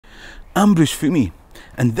I'm Bruce Fumi,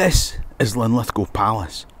 and this is Linlithgow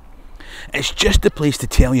Palace. It's just a place to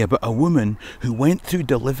tell you about a woman who went through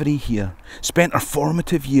delivery here, spent her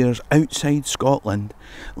formative years outside Scotland,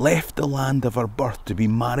 left the land of her birth to be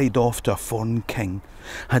married off to a foreign king,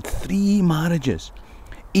 had 3 marriages,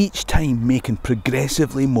 each time making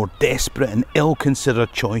progressively more desperate and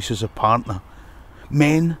ill-considered choices of partner.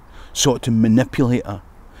 Men sought to manipulate her.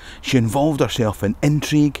 She involved herself in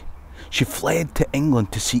intrigue. She fled to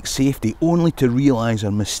England to seek safety, only to realise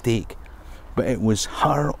her mistake. But it was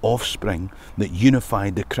her offspring that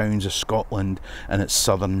unified the crowns of Scotland and its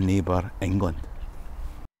southern neighbour, England.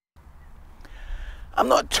 I'm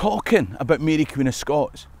not talking about Mary Queen of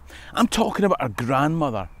Scots. I'm talking about her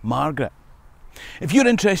grandmother, Margaret. If you're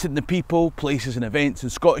interested in the people, places and events in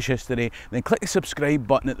Scottish history, then click the subscribe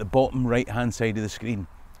button at the bottom right hand side of the screen.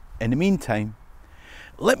 In the meantime,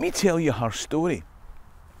 let me tell you her story.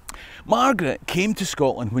 Margaret came to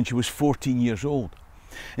Scotland when she was 14 years old.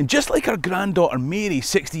 And just like her granddaughter Mary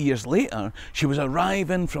 60 years later, she was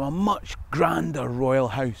arriving from a much grander royal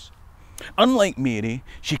house. Unlike Mary,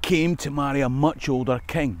 she came to marry a much older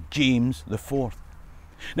king, James IV.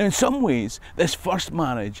 Now in some ways, this first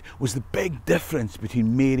marriage was the big difference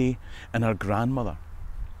between Mary and her grandmother.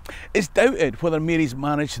 It's doubted whether Mary's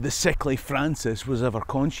marriage to the sickly Francis was ever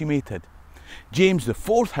consummated. James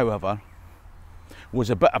IV, however, was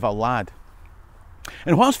a bit of a lad.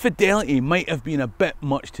 And whilst fidelity might have been a bit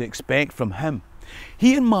much to expect from him,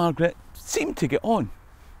 he and Margaret seemed to get on.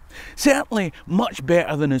 Certainly much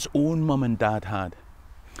better than his own mum and dad had.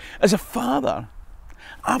 As a father,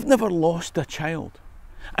 I've never lost a child.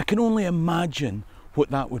 I can only imagine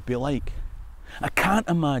what that would be like. I can't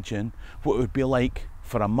imagine what it would be like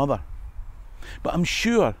for a mother. But I'm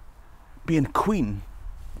sure being queen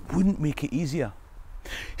wouldn't make it easier.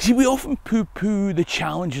 See, we often poo-poo the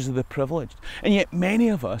challenges of the privileged, and yet many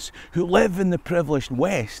of us who live in the privileged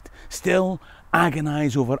West still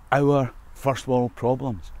agonise over our first world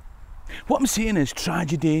problems. What I'm saying is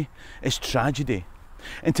tragedy,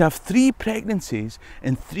 and to have 3 pregnancies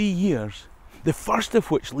in 3 years, the first of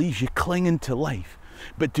which leaves you clinging to life,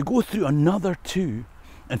 but to go through another 2,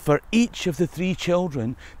 and for each of the 3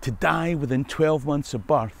 children to die within 12 months of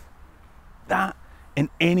birth, that in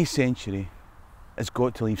any century has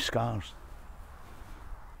got to leave scars.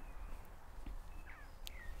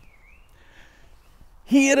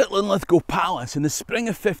 Here at Linlithgow Palace in the spring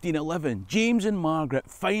of 1511, James and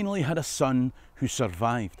Margaret finally had a son who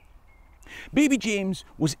survived. Baby James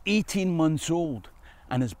was 18 months old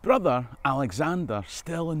and his brother Alexander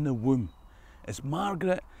still in the womb, as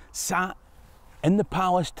Margaret sat in the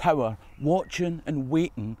palace tower watching and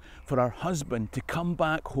waiting for her husband to come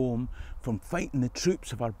back home from fighting the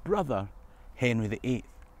troops of her brother Henry VIII.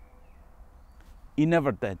 He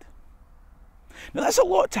never did. Now that's a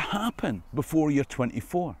lot to happen before you're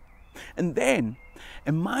 24. And then,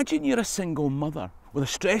 imagine you're a single mother with a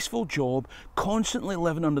stressful job, constantly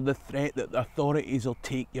living under the threat that the authorities will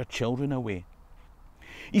take your children away.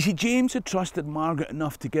 You see, James had trusted Margaret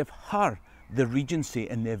enough to give her the regency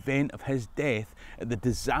in the event of his death at the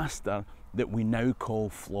disaster that we now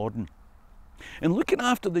call Flodden. And looking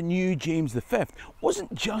after the new James V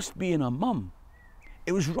wasn't just being a mum,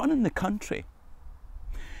 it was running the country.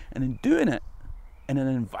 And in doing it in an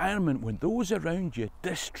environment where those around you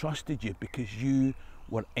distrusted you because you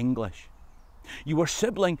were English. You were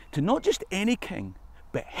sibling to not just any king,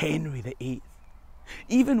 but Henry VIII.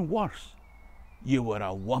 Even worse, you were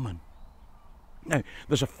a woman. Now,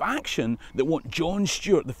 there's a faction that want John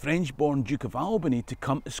Stuart, the French-born Duke of Albany, to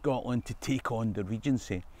come to Scotland to take on the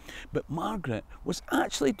regency. But Margaret was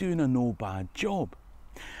actually doing a no bad job.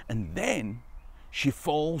 And then she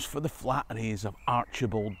falls for the flatteries of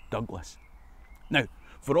Archibald Douglas. Now,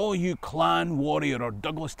 for all you clan warrior or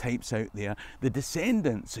Douglas types out there, the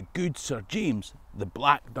descendants of good Sir James, the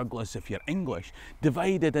Black Douglas if you're English,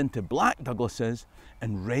 divided into Black Douglases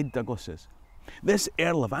and Red Douglases. This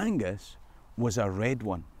Earl of Angus was a red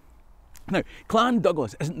one. Now, Clan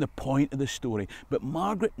Douglas isn't the point of the story, but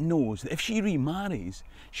Margaret knows that if she remarries,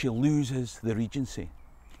 she loses the regency.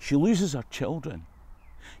 She loses her children.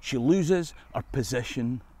 She loses her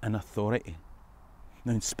position and authority.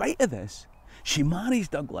 Now, in spite of this, she marries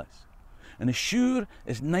Douglas, and as sure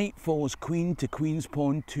as night falls queen to Queen's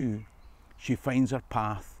Pond 2, she finds her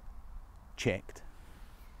path checked.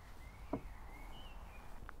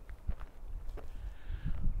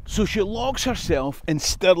 So she locks herself in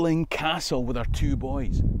Stirling Castle with her 2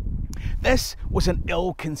 boys. This was an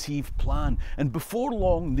ill-conceived plan, and before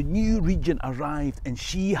long the new regent arrived and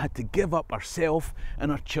she had to give up herself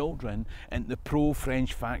and her children in the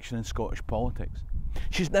pro-French faction in Scottish politics.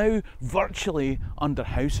 She's now virtually under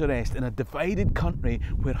house arrest in a divided country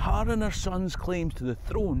where her and her son's claims to the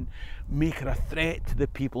throne make her a threat to the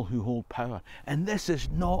people who hold power. And this is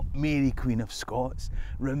not Mary, Queen of Scots.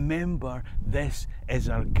 Remember, this is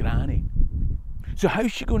her granny. So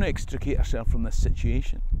how's she going to extricate herself from this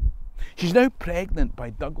situation? She's now pregnant by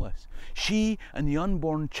Douglas. She and the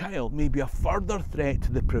unborn child may be a further threat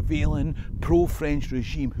to the prevailing pro-French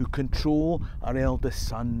regime who control her eldest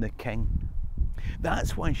son, the king.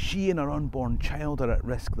 That's why she and her unborn child are at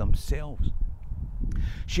risk themselves.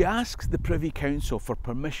 She asks the Privy Council for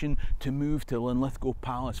permission to move to Linlithgow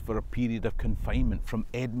Palace for a period of confinement from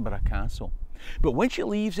Edinburgh Castle. But when she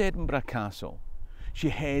leaves Edinburgh Castle, she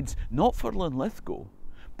heads not for Linlithgow,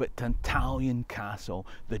 but to Talion Castle,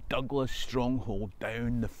 the Douglas stronghold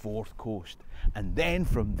down the Forth Coast, and then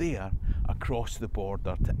from there across the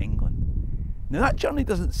border to England. Now that journey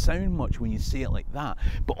doesn't sound much when you say it like that,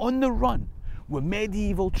 but on the run, with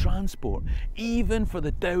medieval transport, even for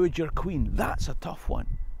the Dowager Queen, that's a tough one.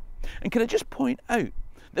 And can I just point out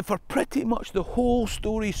that for pretty much the whole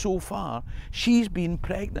story so far, she's been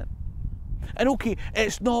pregnant. And okay,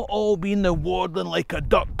 it's not all been the waddling like a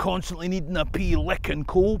duck constantly needing a pee licking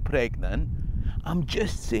coal pregnant. I'm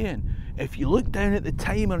just saying, if you look down at the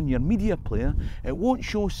timer in your media player, it won't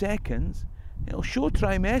show seconds, it'll show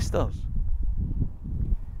trimesters.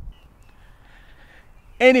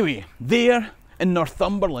 Anyway, there in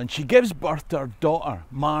Northumberland, she gives birth to her daughter,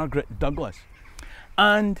 Margaret Douglas,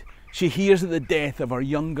 and she hears of the death of her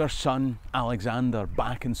younger son, Alexander,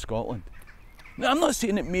 back in Scotland. Now, I'm not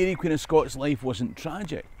saying that Mary, Queen of Scots' life wasn't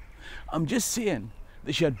tragic. I'm just saying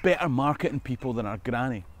that she had better marketing people than her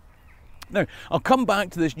granny. Now, I'll come back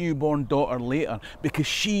to this newborn daughter later because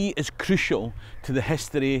she is crucial to the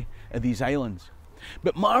history of these islands.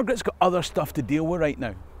 But Margaret's got other stuff to deal with right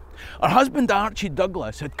now. Her husband Archie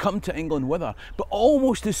Douglas had come to England with her, but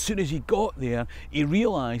almost as soon as he got there, he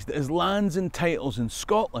realised that his lands and titles in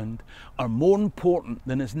Scotland are more important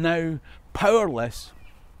than his now powerless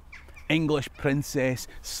English princess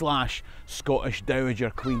 / Scottish Dowager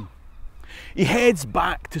Queen. He heads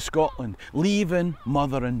back to Scotland, leaving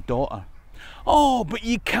mother and daughter. Oh, but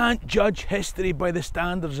you can't judge history by the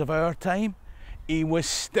standards of our time. He was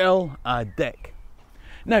still a dick.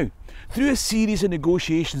 Now, through a series of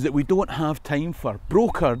negotiations that we don't have time for,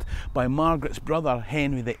 brokered by Margaret's brother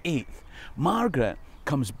Henry VIII, Margaret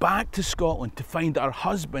comes back to Scotland to find that her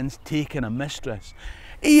husband's taken a mistress.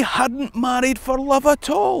 He hadn't married for love at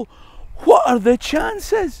all. What are the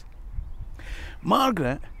chances?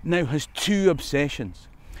 Margaret now has two obsessions: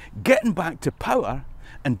 getting back to power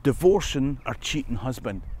and divorcing her cheating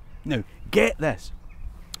husband. Now, get this.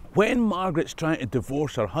 When Margaret's trying to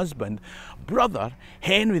divorce her husband, brother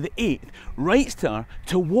Henry VIII writes to her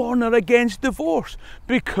to warn her against divorce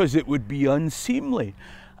because it would be unseemly.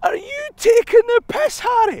 Are you taking the piss,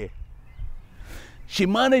 Harry? She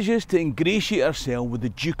manages to ingratiate herself with the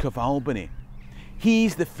Duke of Albany.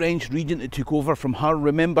 He's the French regent that took over from her,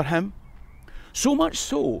 remember him? So much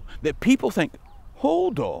so that people think,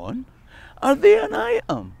 hold on, are they an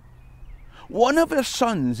item? One of her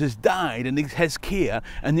sons has died in his care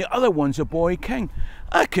and the other one's a boy king.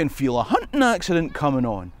 I can feel a hunting accident coming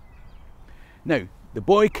on. Now, the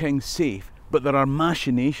boy king's safe, but there are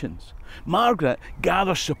machinations. Margaret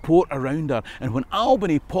gathers support around her, and when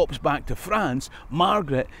Albany pops back to France,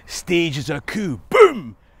 Margaret stages a coup.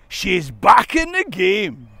 Boom! She's back in the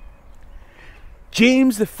game.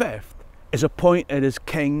 James V is appointed as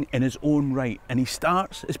king in his own right, and he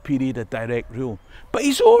starts his period of direct rule. But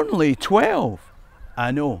he's only 12.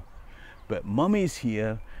 I know, but Mummy's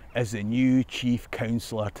here as the new chief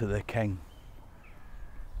counsellor to the king.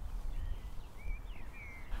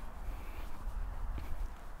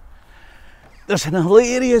 There's an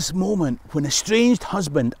hilarious moment when estranged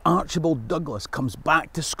husband Archibald Douglas comes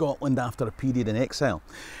back to Scotland after a period in exile,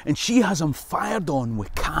 and she has him fired on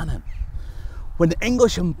with cannon. When the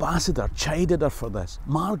English ambassador chided her for this,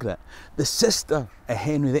 Margaret, the sister of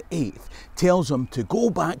Henry VIII, tells him to go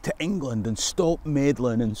back to England and stop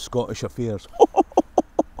meddling in Scottish affairs.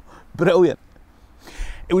 Brilliant.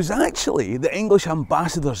 It was actually the English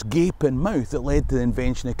ambassador's gaping mouth that led to the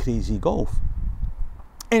invention of crazy golf.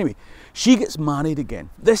 Anyway, she gets married again,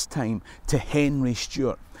 this time to Henry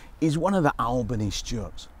Stuart. He's one of the Albany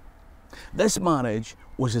Stuarts. This marriage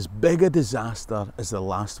was as big a disaster as the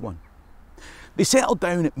last one. They settled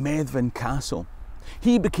down at Methven Castle.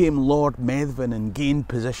 He became Lord Methven and gained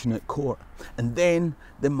position at court, and then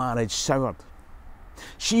the marriage soured.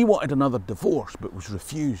 She wanted another divorce but was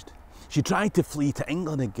refused. She tried to flee to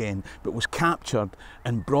England again but was captured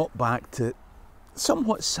and brought back to,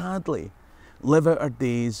 somewhat sadly, live out her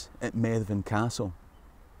days at Methven Castle.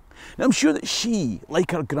 Now, I'm sure that she,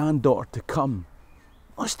 like her granddaughter to come,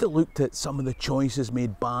 must have looked at some of the choices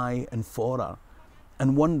made by and for her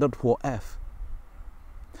and wondered what if.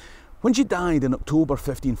 When she died in October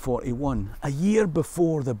 1541, a year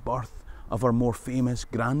before the birth of her more famous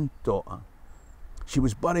granddaughter, she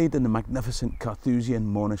was buried in the magnificent Carthusian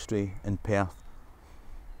monastery in Perth.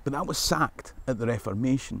 But that was sacked at the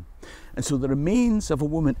Reformation, and so the remains of a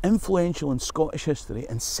woman influential in Scottish history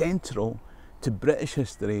and central to British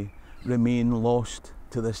history remain lost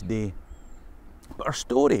to this day. But our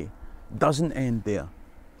story doesn't end there.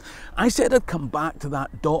 I said I'd come back to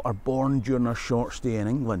that daughter born during her short stay in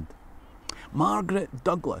England. Margaret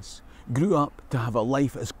Douglas grew up to have a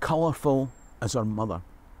life as colourful as her mother.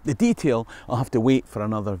 The detail I'll have to wait for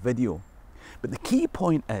another video. But the key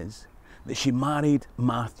point is that she married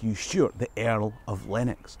Matthew Stewart, the Earl of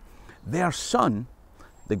Lennox. Their son,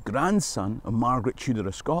 the grandson of Margaret Tudor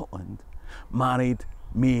of Scotland, married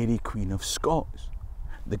Mary Queen of Scots,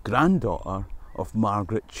 the granddaughter of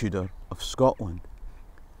Margaret Tudor of Scotland,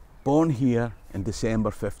 born here in December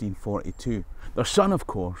 1542. Their son, of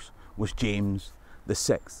course, was James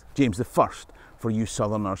VI, James I for you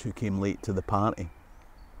Southerners who came late to the party.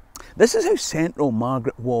 This is how central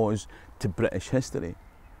Margaret was to British history.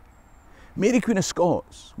 Mary Queen of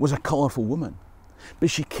Scots was a colourful woman, but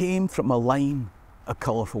she came from a line of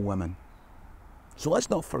colourful women. So let's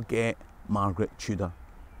not forget Margaret Tudor,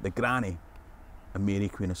 the granny of Mary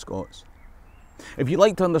Queen of Scots. If you'd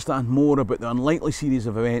like to understand more about the unlikely series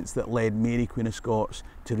of events that led Mary Queen of Scots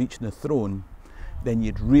to reaching the throne, then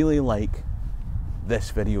you'd really like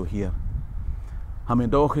this video here. Ha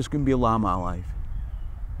míodáchas gún bí lama alive.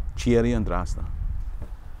 Cheery and Drasta.